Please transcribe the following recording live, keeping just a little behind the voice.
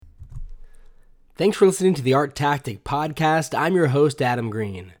Thanks for listening to the ArtTactic Podcast. I'm your host, Adam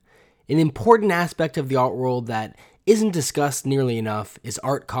Green. An important aspect of the art world that isn't discussed nearly enough is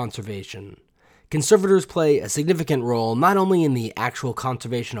art conservation. Conservators play a significant role not only in the actual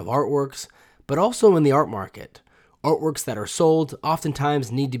conservation of artworks, but also in the art market. Artworks that are sold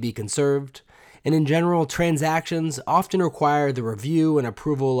oftentimes need to be conserved, and in general, transactions often require the review and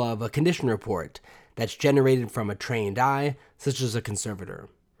approval of a condition report that's generated from a trained eye, such as a conservator.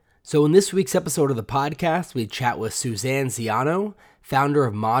 So in this week's episode of the podcast, we chat with Suzanne Siano, founder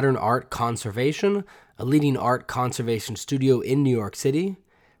of Modern Art Conservation, a leading art conservation studio in New York City.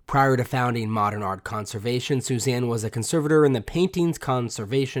 Prior to founding Modern Art Conservation, Suzanne was a conservator in the Paintings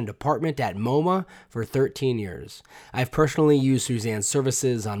Conservation Department at MoMA for 13 years. I've personally used Suzanne's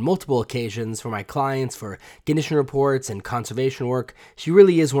services on multiple occasions for my clients for condition reports and conservation work. She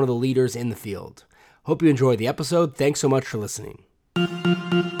really is one of the leaders in the field. Hope you enjoyed the episode. Thanks so much for listening.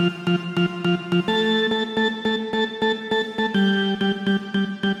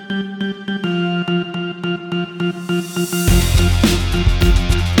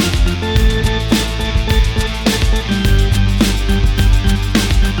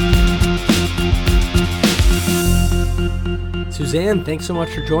 Suzanne, thanks so much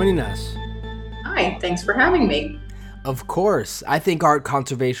for joining us. Hi, thanks for having me. Of course. I think art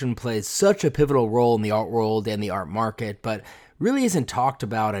conservation plays such a pivotal role in the art world and the art market, but really isn't talked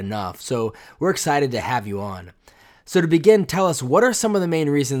about enough, so we're excited to have you on. So to begin, tell us, what are some of the main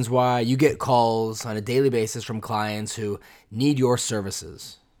reasons why you get calls on a daily basis from clients who need your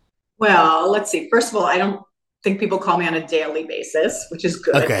services? Well, let's see. First of all, I don't think people call me on a daily basis, which is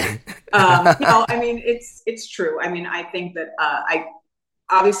good. Okay. It's true. I mean, I think that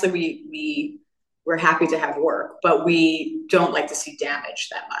we're happy to have work, but we don't like to see damage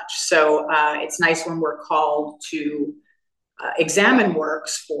that much. So it's nice when we're called to examine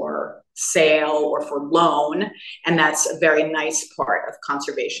works for sale or for loan, and that's a very nice part of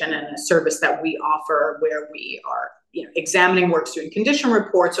conservation and a service that we offer, where we are, examining works, doing condition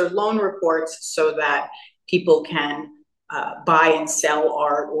reports or loan reports, so that people can buy and sell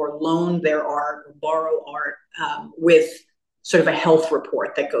art or loan their art or borrow art with sort of a health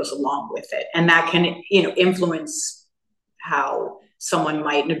report that goes along with it. And that can, influence how someone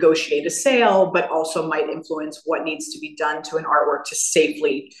might negotiate a sale, but also might influence what needs to be done to an artwork to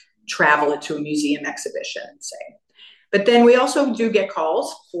safely travel it to a museum exhibition, say. But then we also do get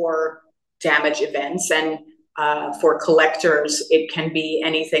calls for damage events, and for collectors, it can be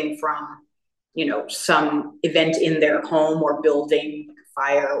anything from some event in their home or building, like a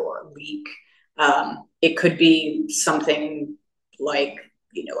fire or a leak. It could be something like,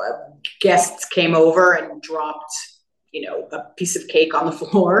 guests came over and dropped, a piece of cake on the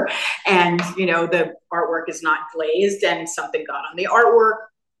floor, and, the artwork is not glazed and something got on the artwork.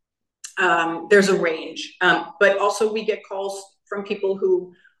 There's a range. But also we get calls from people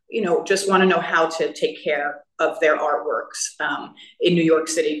who, just want to know how to take care of their artworks. In New York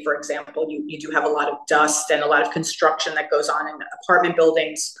City, for example, you do have a lot of dust and a lot of construction that goes on in apartment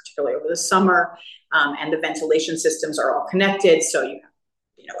buildings, particularly over the summer, and the ventilation systems are all connected. So you have,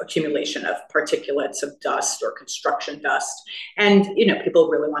 accumulation of particulates of dust or construction dust. And, people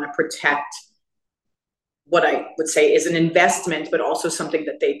really want to protect what I would say is an investment, but also something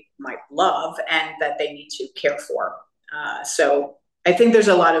that they might love and that they need to care for. So I think there's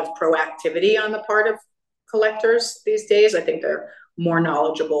a lot of proactivity on the part of collectors these days. I think they're more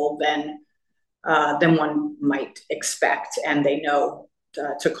knowledgeable than one might expect, and they know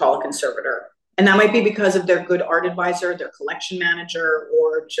to call a conservator. And that might be because of their good art advisor, their collection manager,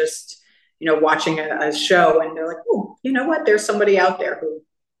 or just watching a show and they're like, oh, you know what? There's somebody out there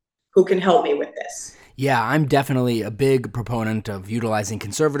who can help me with this. Yeah, I'm definitely a big proponent of utilizing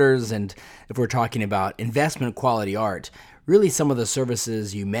conservators, and if we're talking about investment quality art, really some of the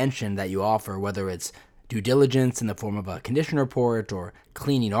services you mentioned that you offer, whether it's due diligence in the form of a condition report or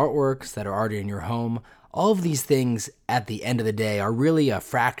cleaning artworks that are already in your home, all of these things at the end of the day are really a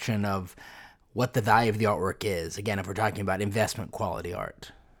fraction of what the value of the artwork is. Again, if we're talking about investment quality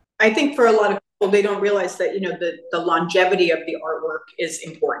art. I think for a lot of people, they don't realize that, the longevity of the artwork is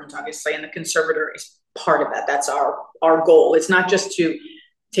important, obviously, and the conservator is part of that. That's our goal. It's not just to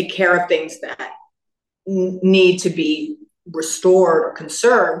take care of things that need to be restored or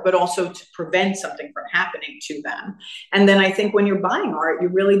conserved, but also to prevent something from happening to them. And then I think when you're buying art, you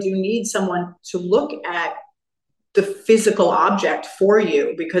really do need someone to look at the physical object for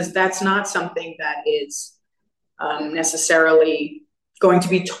you, because that's not something that is necessarily going to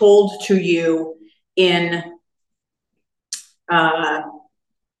be told to you in the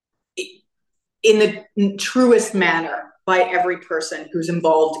truest manner. by every person who's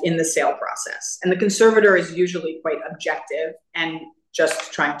involved in the sale process. And the conservator is usually quite objective and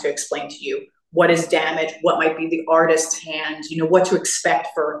just trying to explain to you what is damage, what might be the artist's hand, what to expect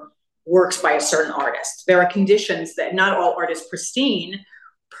for works by a certain artist. There are conditions that not all art is pristine,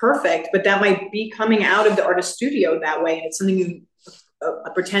 perfect, but that might be coming out of the artist studio that way. And it's something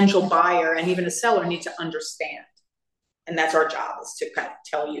a potential buyer and even a seller need to understand. And that's our job, is to kind of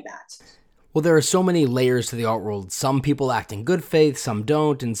tell you that. Well, there are so many layers to the art world. Some people act in good faith, some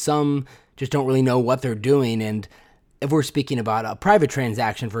don't, and some just don't really know what they're doing. And if we're speaking about a private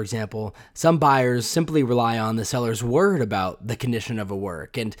transaction, for example, some buyers simply rely on the seller's word about the condition of a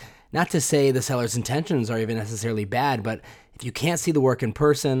work. And not to say the seller's intentions are even necessarily bad, but if you can't see the work in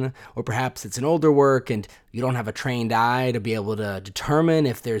person, or perhaps it's an older work and you don't have a trained eye to be able to determine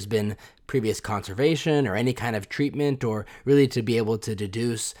if there's been previous conservation or any kind of treatment, or really to be able to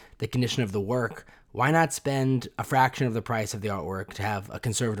deduce the condition of the work, why not spend a fraction of the price of the artwork to have a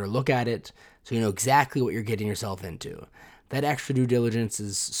conservator look at it so you know exactly what you're getting yourself into? That extra due diligence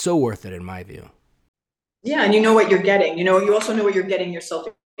is so worth it in my view. Yeah, and you know what you're getting. You also know what you're getting yourself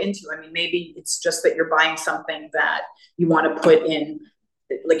into. I mean, maybe it's just that you're buying something that you want to put in,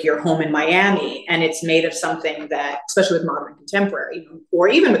 like your home in Miami, and it's made of something that, especially with modern and contemporary, or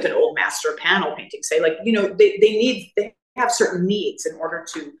even with an old master panel painting, say, like, they have certain needs in order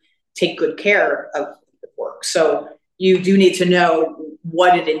to take good care of the work. So you do need to know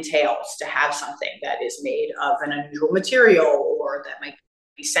what it entails to have something that is made of an unusual material, or that might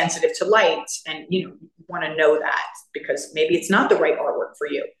be sensitive to light. And you want to know that, because maybe it's not the right artwork for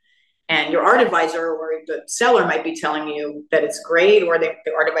you. And your art advisor or the seller might be telling you that it's great, or the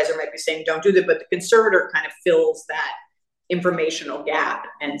art advisor might be saying, don't do that. But the conservator kind of fills that informational gap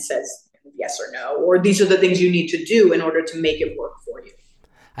and says yes or no, or these are the things you need to do in order to make it work for you.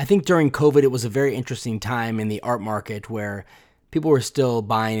 I think during COVID, it was a very interesting time in the art market where people were still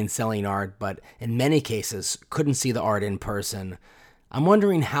buying and selling art, but in many cases couldn't see the art in person. I'm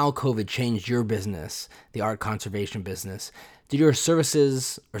wondering how COVID changed your business, the art conservation business. Did your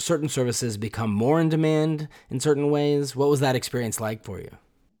services or certain services become more in demand in certain ways? What was that experience like for you?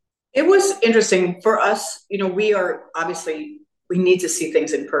 It was interesting for us. We are obviously, we need to see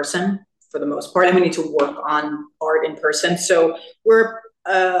things in person for the most part, and we need to work on art in person. So we're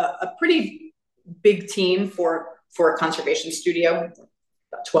a pretty big team for a conservation studio,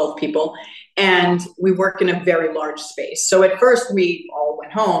 about 12 people, and we work in a very large space. So at first we all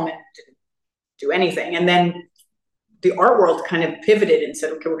went home and didn't do anything. And then the art world kind of pivoted and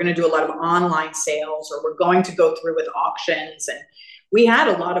said, okay, we're going to do a lot of online sales, or we're going to go through with auctions. And we had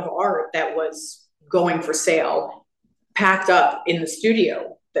a lot of art that was going for sale, packed up in the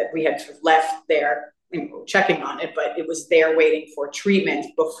studio that we had sort of left there, checking on it, but it was there waiting for treatment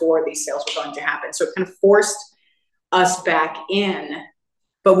before these sales were going to happen. So it kind of forced us back in,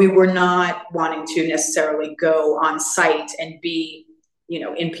 but we were not wanting to necessarily go on site and be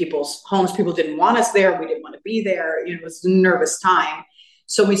in people's homes. People didn't want us there. We didn't want to be there. It was a nervous time.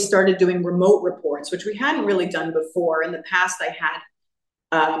 So we started doing remote reports, which we hadn't really done before. In the past, I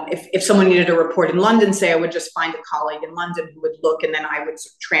had, if someone needed a report in London, say, I would just find a colleague in London who would look, and then I would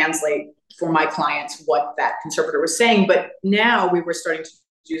sort of translate for my clients what that conservator was saying. But now we were starting to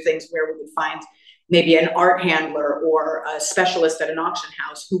do things where we would find maybe an art handler or a specialist at an auction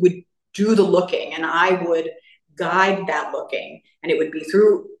house who would do the looking, and I would guide that looking. And it would be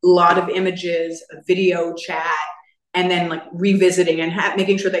through a lot of images, a video chat, and then like revisiting and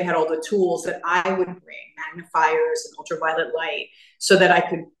making sure they had all the tools that I would bring, magnifiers and ultraviolet light, so that I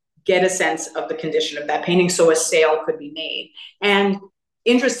could get a sense of the condition of that painting so a sale could be made. And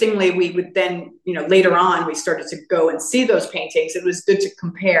interestingly, we would then, later on, we started to go and see those paintings. It was good to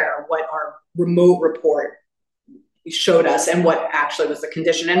compare what our remote report showed us and what actually was the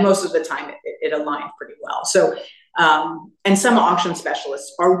condition. And most of the time it aligned pretty well. So, and some auction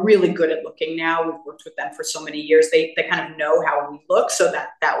specialists are really good at looking now. We've worked with them for so many years. They kind of know how we look, so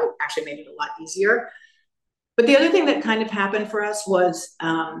that would actually made it a lot easier. But the other thing that kind of happened for us was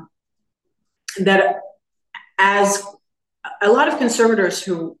that as a lot of conservators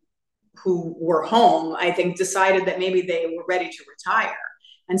who were home, I think, decided that maybe they were ready to retire.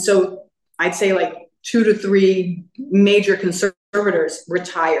 And so I'd say like 2 to 3 major conservators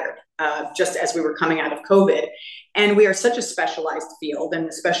retired just as we were coming out of COVID. And we are such a specialized field, and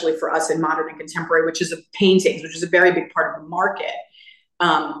especially for us in modern and contemporary, which is paintings, which is a very big part of the market.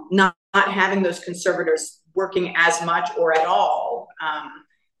 Not having those conservators working as much or at all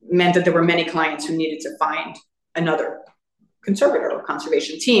meant that there were many clients who needed to find another conservator or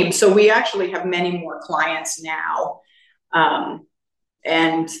conservation team. So we actually have many more clients now.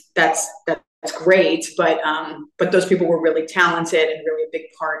 And that's that's great, but those people were really talented and really a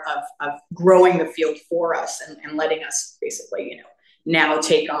big part of growing the field for us and letting us basically, now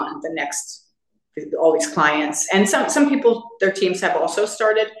take on the next, all these clients. And some people, their teams have also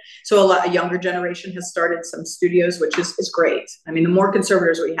started. So a younger generation has started some studios, which is great. I mean, the more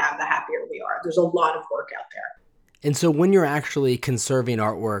conservators we have, the happier we are. There's a lot of work out there. And so when you're actually conserving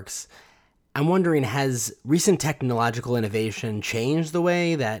artworks, I'm wondering, has recent technological innovation changed the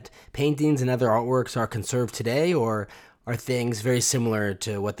way that paintings and other artworks are conserved today, or are things very similar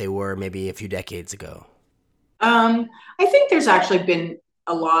to what they were maybe a few decades ago? I think there's actually been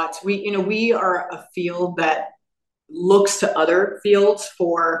a lot. We are a field that looks to other fields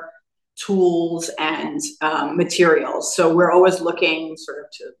for tools and materials. So we're always looking sort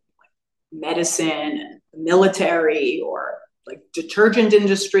of to medicine and military, or like detergent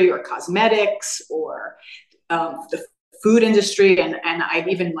industry, or cosmetics, or the food industry. And I've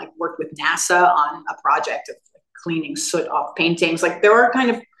even like worked with NASA on a project of cleaning soot off paintings. Like there are kind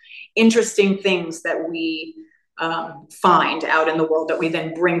of interesting things that we find out in the world that we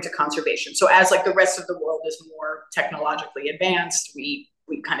then bring to conservation. So as like the rest of the world is more technologically advanced, we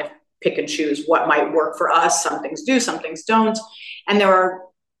kind of pick and choose what might work for us. Some things do, some things don't. And there are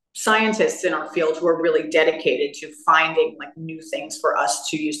scientists in our field who are really dedicated to finding like new things for us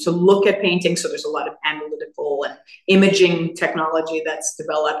to use to look at painting. So there's a lot of analytical and imaging technology that's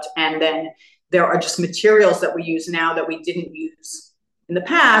developed. And then there are just materials that we use now that we didn't use in the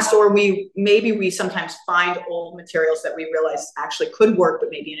past, or we sometimes find old materials that we realize actually could work, but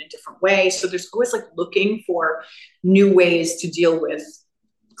maybe in a different way. So there's always like looking for new ways to deal with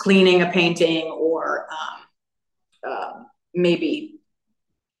cleaning a painting, or maybe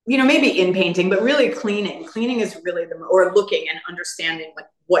in painting, but really cleaning. Cleaning is really or looking and understanding like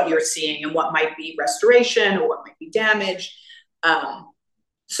what you're seeing and what might be restoration or what might be damage.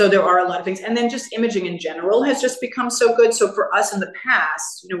 So there are a lot of things. And then just imaging in general has just become so good. So for us in the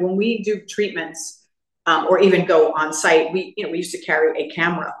past, when we do treatments or even go on site, we used to carry a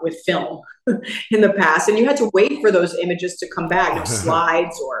camera with film in the past, and you had to wait for those images to come back,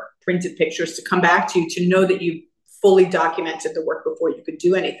 slides or printed pictures to come back to you to know that you fully documented the work before you could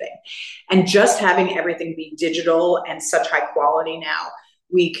do anything. And just having everything be digital and such high quality now,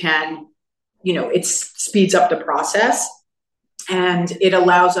 we can, it speeds up the process. And it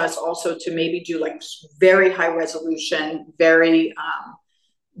allows us also to maybe do like very high resolution, very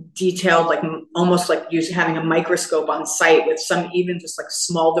detailed, like almost like having a microscope on site with some even just like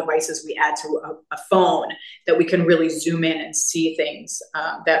small devices we add to a phone, that we can really zoom in and see things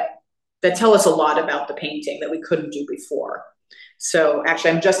that tell us a lot about the painting that we couldn't do before. So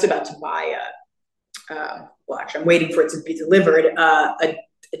actually, I'm just about to buy I'm waiting for it to be delivered,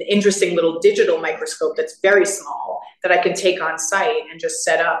 an interesting little digital microscope that's very small that I can take on site and just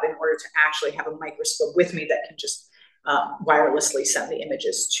set up in order to actually have a microscope with me that can just wirelessly send the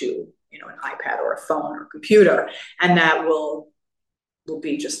images to an iPad or a phone or computer, and that will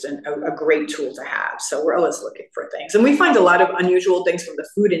be just a great tool to have. So we're always looking for things, and we find a lot of unusual things from the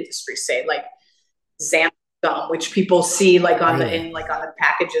food industry, say like xanthan gum, which people see like on the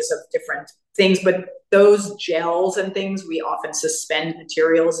packages of different things, but those gels and things we often suspend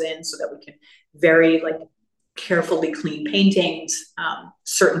materials in so that we can very like carefully clean paintings,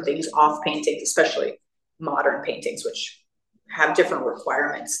 certain things off paintings, especially modern paintings, which have different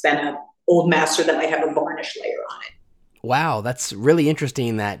requirements than an old master that might have a varnish layer on it. Wow, that's really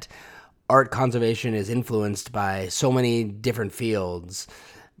interesting that art conservation is influenced by so many different fields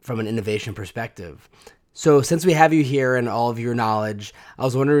from an innovation perspective. So since we have you here and all of your knowledge, I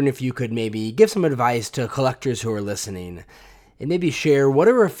was wondering if you could maybe give some advice to collectors who are listening, and maybe share what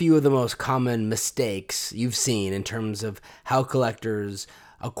are a few of the most common mistakes you've seen in terms of how collectors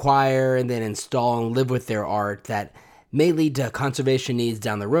acquire and then install and live with their art that may lead to conservation needs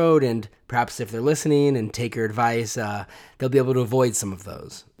down the road, and perhaps if they're listening and take your advice, they'll be able to avoid some of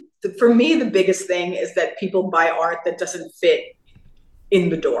those. For me, the biggest thing is that people buy art that doesn't fit in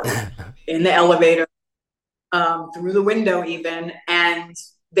the door, in the elevator, through the window even, and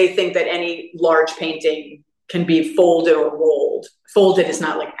they think that any large painting can be folded or rolled. Folded is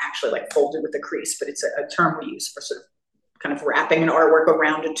not like actually like folded with a crease, but it's a term we use for sort of kind of wrapping an artwork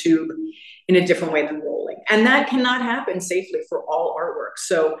around a tube in a different way than rolling. And that cannot happen safely for all artwork.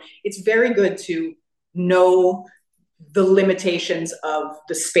 So it's very good to know the limitations of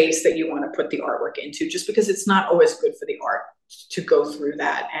the space that you want to put the artwork into, just because it's not always good for the art to go through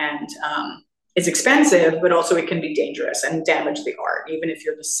that. And it's expensive, but also it can be dangerous and damage the art, even if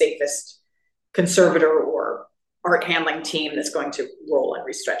you're the safest conservator or art handling team that's going to roll and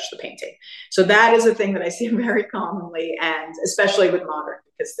restretch the painting. So that is a thing that I see very commonly, and especially with modern,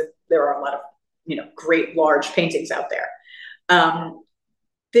 because there are a lot of great large paintings out there.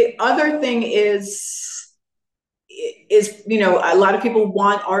 The other thing is, a lot of people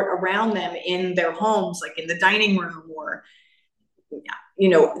want art around them in their homes, like in the dining room, or,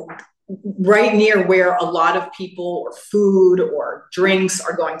 right near where a lot of people or food or drinks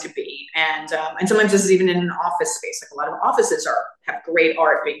are going to be. And sometimes this is even in an office space. Like a lot of offices have great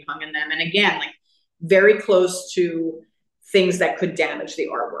art being hung in them. And again, like very close to things that could damage the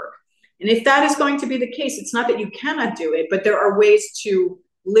artwork. And if that is going to be the case, it's not that you cannot do it, but there are ways to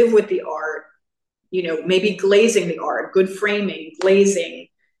live with the art. Maybe glazing the art, good framing, glazing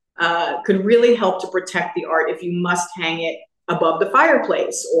could really help to protect the art if you must hang it above the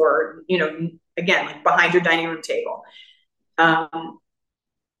fireplace or, again, like behind your dining room table.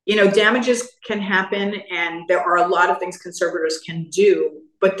 Damages can happen, and there are a lot of things conservators can do,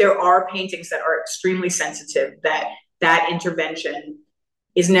 but there are paintings that are extremely sensitive that intervention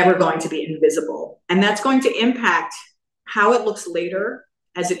is never going to be invisible. And that's going to impact how it looks later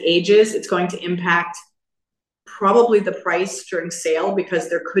as it ages. It's going to impact probably the price during sale, because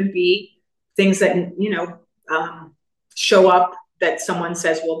there could be things that, show up that someone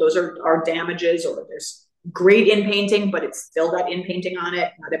says, well, those are damages, or there's great in painting, but it's still got in painting on it.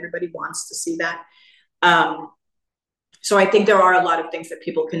 Not everybody wants to see that. So I think there are a lot of things that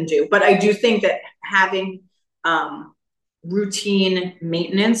people can do, but I do think that having routine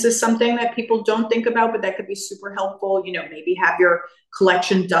maintenance is something that people don't think about, but that could be super helpful. Maybe have your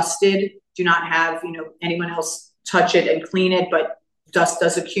collection dusted. Do not have, anyone else touch it and clean it, but dust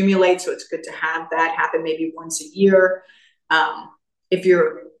does accumulate. So it's good to have that happen maybe once a year. If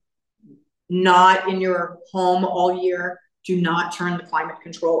you're not in your home all year, do not turn the climate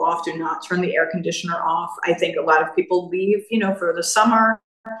control off. Do not turn the air conditioner off. I think a lot of people leave, for the summer.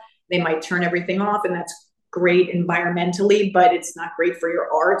 They might turn everything off, and that's great environmentally, but it's not great for your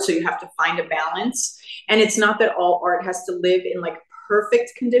art. So you have to find a balance. And it's not that all art has to live in like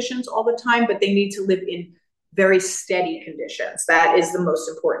perfect conditions all the time, but they need to live in very steady conditions. That is the most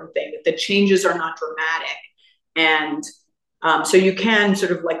important thing, that the changes are not dramatic. And so you can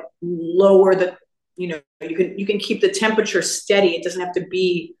sort of like lower the, you can keep the temperature steady. It doesn't have to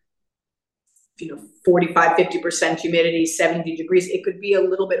be, 45, 50% humidity, 70 degrees. It could be a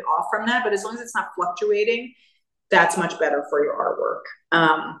little bit off from that, but as long as it's not fluctuating, that's much better for your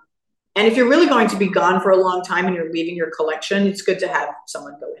artwork. And if you're really going to be gone for a long time and you're leaving your collection, it's good to have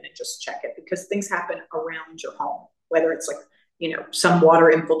someone go in and just check it, because things happen around your home, whether it's like, some water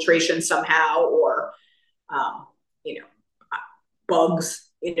infiltration somehow, or,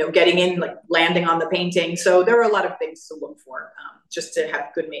 bugs, getting in, like landing on the painting. So there are a lot of things to look for, just to have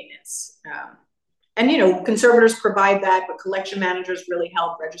good maintenance. And, conservators provide that, but collection managers really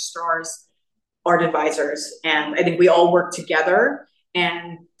help, registrars, art advisors. And I think we all work together.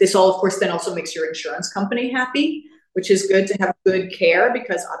 And this all, of course, then also makes your insurance company happy, which is good to have good care,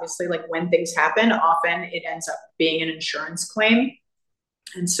 because obviously, like when things happen, often it ends up being an insurance claim.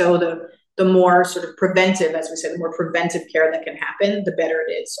 And so the more sort of preventive, as we said, the more preventive care that can happen, the better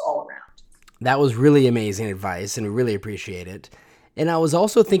it is all around. That was really amazing advice, and we really appreciate it. And I was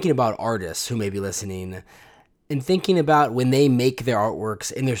also thinking about artists who may be listening, and thinking about when they make their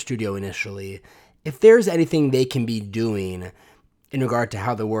artworks in their studio initially, if there's anything they can be doing in regard to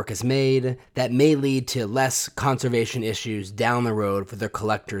how the work is made that may lead to less conservation issues down the road for their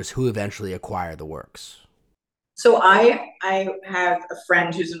collectors who eventually acquire the works. So I have a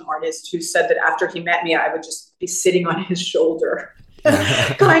friend who's an artist who said that after he met me, I would just be sitting on his shoulder,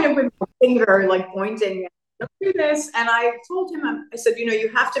 kind of with my finger, like pointing, don't do this. And I told him, I said, you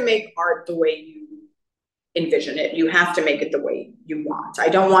have to make art the way you envision it. You have to make it the way you want. I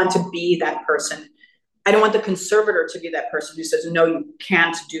don't want to be that person. I don't want the conservator to be that person who says, no, you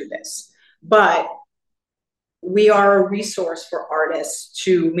can't do this. But we are a resource for artists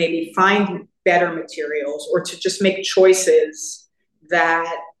to maybe find better materials, or to just make choices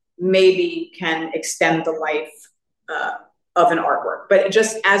that maybe can extend the life of an artwork. But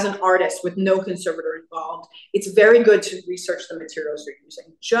just as an artist with no conservator involved, it's very good to research the materials you're using.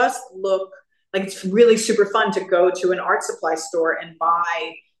 Just look, like it's really super fun to go to an art supply store and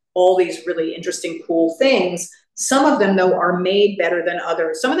buy all these really interesting, cool things. Some of them, though, are made better than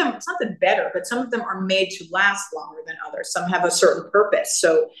others. Some of them, it's not that better, but some of them are made to last longer than others. Some have a certain purpose.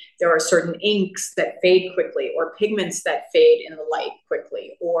 So there are certain inks that fade quickly, or pigments that fade in the light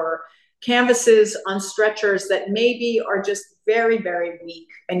quickly, or canvases on stretchers that maybe are just very, very weak,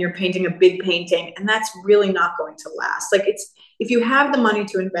 and you're painting a big painting, and that's really not going to last. Like if you have the money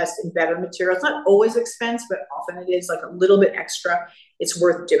to invest in better materials, not always expense, but often it is like a little bit extra, it's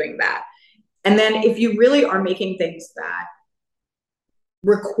worth doing that. And then if you really are making things that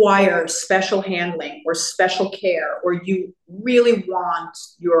require special handling or special care, or you really want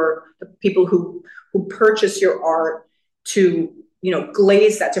the people who purchase your art to,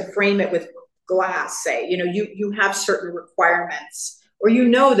 glaze that, to frame it with glass, say, you have certain requirements, or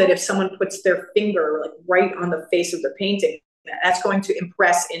that if someone puts their finger like right on the face of the painting, that's going to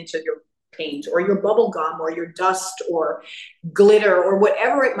impress into your paint or your bubble gum or your dust or glitter or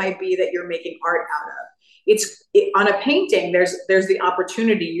whatever it might be that you're making art out of. On a painting, there's the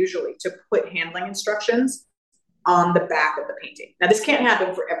opportunity usually to put handling instructions on the back of the painting. Now, this can't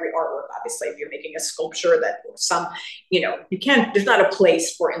happen for every artwork, obviously. If you're making a sculpture you can't, there's not a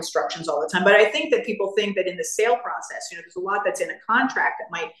place for instructions all the time. But I think that people think that in the sale process, there's a lot that's in a contract that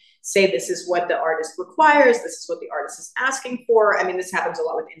might say this is what the artist requires, this is what the artist is asking for. I mean, this happens a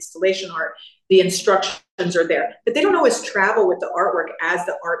lot with installation art. The instructions are there, but they don't always travel with the artwork as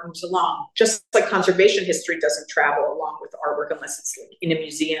the art moves along. Just like conservation history doesn't travel along with the artwork unless it's like in a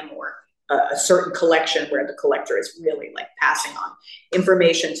museum or a certain collection where the collector is really like passing on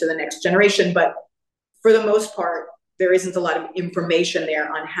information to the next generation. But for the most part, there isn't a lot of information there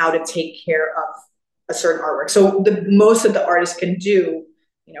on how to take care of a certain artwork. So most of the artists can do,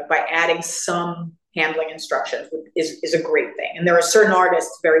 by adding some handling instructions is a great thing. And there are certain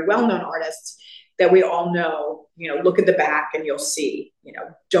artists, very well-known artists, that we all know, look at the back and you'll see,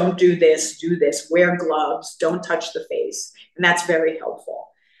 don't do this, wear gloves, don't touch the face. And that's very helpful.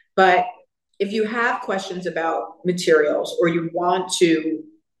 But if you have questions about materials or you want to,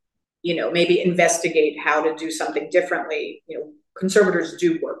 maybe investigate how to do something differently, conservators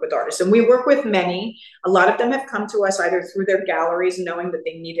do work with artists. And we work with many. A lot of them have come to us either through their galleries knowing that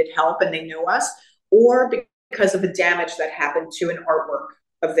they needed help and they know us, or because of the damage that happened to an artwork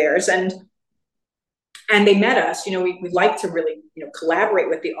of theirs. And they met us. We like to really, collaborate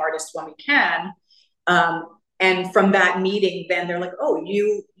with the artist when we can. And from that meeting, then they're like, oh,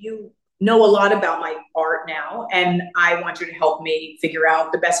 you know a lot about my art now, and I want you to help me figure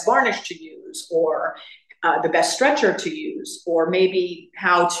out the best varnish to use, or the best stretcher to use, or maybe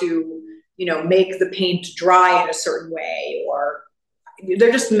how to, make the paint dry in a certain way. Or there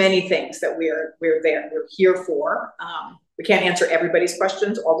are just many things that we're here for. We can't answer everybody's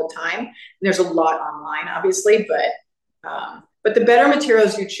questions all the time. And there's a lot online, obviously, but the better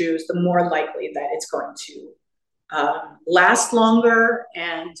materials you choose, the more likely that it's going to last longer,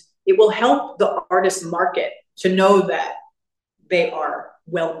 and it will help the artist market to know that they are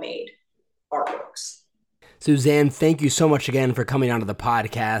well-made artworks. Suzanne, thank you so much again for coming onto the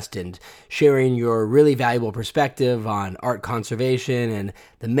podcast and sharing your really valuable perspective on art conservation and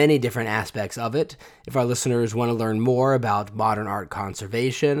the many different aspects of it. If our listeners want to learn more about modern art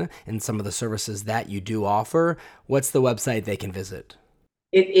conservation and some of the services that you do offer, what's the website they can visit?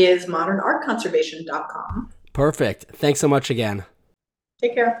 It is modernartconservation.com. Perfect. Thanks so much again.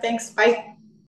 Take care. Thanks. Bye.